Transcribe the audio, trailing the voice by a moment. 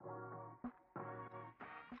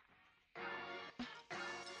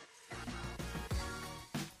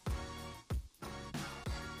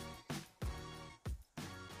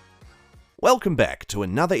Welcome back to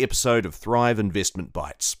another episode of Thrive Investment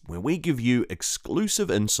Bites, where we give you exclusive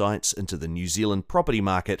insights into the New Zealand property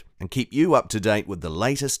market and keep you up to date with the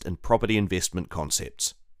latest in property investment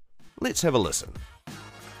concepts. Let's have a listen.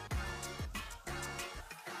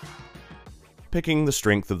 Picking the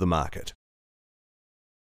strength of the market.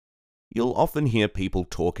 You'll often hear people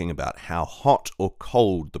talking about how hot or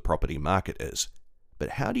cold the property market is, but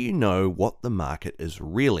how do you know what the market is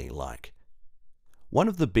really like? One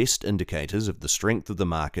of the best indicators of the strength of the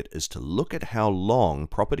market is to look at how long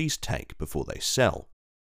properties take before they sell.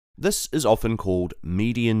 This is often called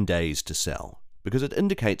median days to sell, because it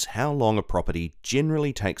indicates how long a property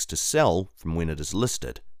generally takes to sell from when it is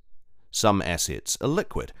listed. Some assets are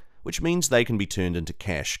liquid, which means they can be turned into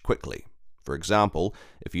cash quickly. For example,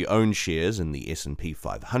 if you own shares in the S&P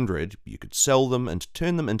 500, you could sell them and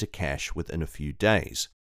turn them into cash within a few days.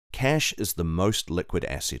 Cash is the most liquid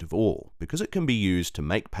asset of all, because it can be used to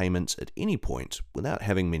make payments at any point without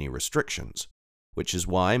having many restrictions, which is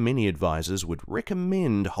why many advisors would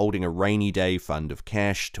recommend holding a rainy day fund of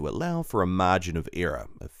cash to allow for a margin of error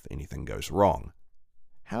if anything goes wrong.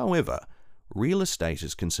 However, real estate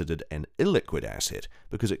is considered an illiquid asset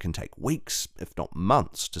because it can take weeks, if not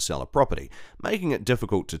months, to sell a property, making it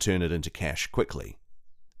difficult to turn it into cash quickly.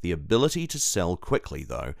 The ability to sell quickly,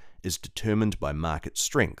 though, is determined by market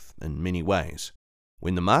strength in many ways.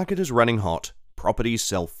 When the market is running hot, properties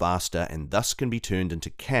sell faster and thus can be turned into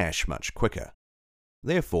cash much quicker.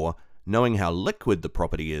 Therefore, knowing how liquid the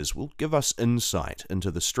property is will give us insight into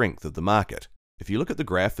the strength of the market. If you look at the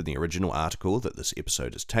graph in the original article that this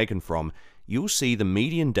episode is taken from, you'll see the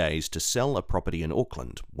median days to sell a property in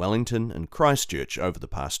Auckland, Wellington, and Christchurch over the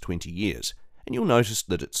past 20 years. And you'll notice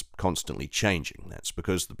that it's constantly changing. That's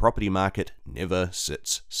because the property market never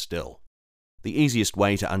sits still. The easiest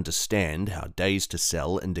way to understand how days to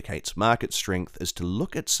sell indicates market strength is to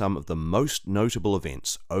look at some of the most notable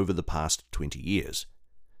events over the past 20 years.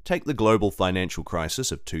 Take the global financial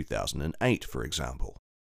crisis of 2008, for example.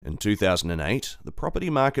 In 2008, the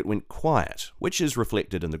property market went quiet, which is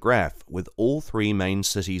reflected in the graph, with all three main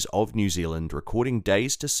cities of New Zealand recording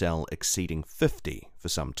days to sell exceeding 50 for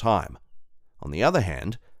some time. On the other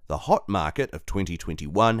hand, the hot market of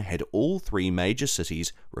 2021 had all three major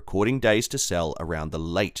cities recording days to sell around the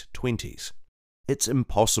late 20s. It's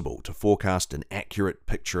impossible to forecast an accurate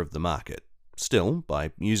picture of the market. Still,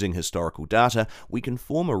 by using historical data, we can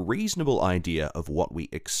form a reasonable idea of what we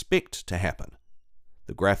expect to happen.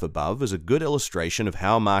 The graph above is a good illustration of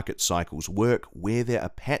how market cycles work where there are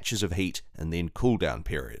patches of heat and then cool-down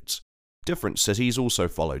periods. Different cities also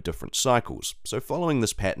follow different cycles, so following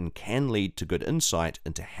this pattern can lead to good insight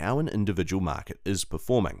into how an individual market is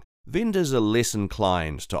performing. Vendors are less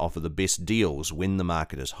inclined to offer the best deals when the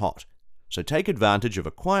market is hot, so take advantage of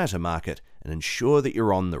a quieter market and ensure that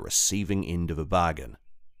you're on the receiving end of a bargain.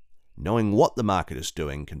 Knowing what the market is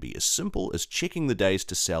doing can be as simple as checking the days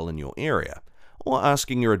to sell in your area, or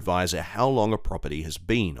asking your advisor how long a property has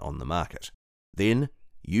been on the market. Then,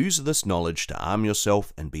 use this knowledge to arm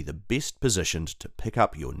yourself and be the best positioned to pick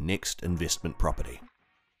up your next investment property.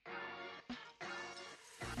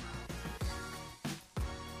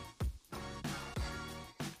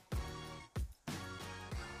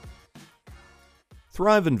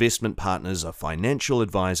 Thrive Investment Partners are financial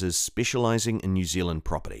advisors specializing in New Zealand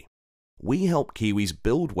property. We help Kiwis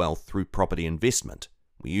build wealth through property investment.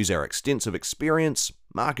 We use our extensive experience,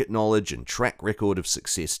 market knowledge, and track record of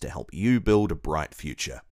success to help you build a bright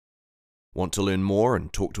future. Want to learn more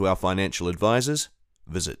and talk to our financial advisors?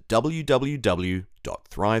 Visit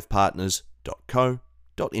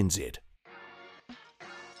www.thrivepartners.co.nz.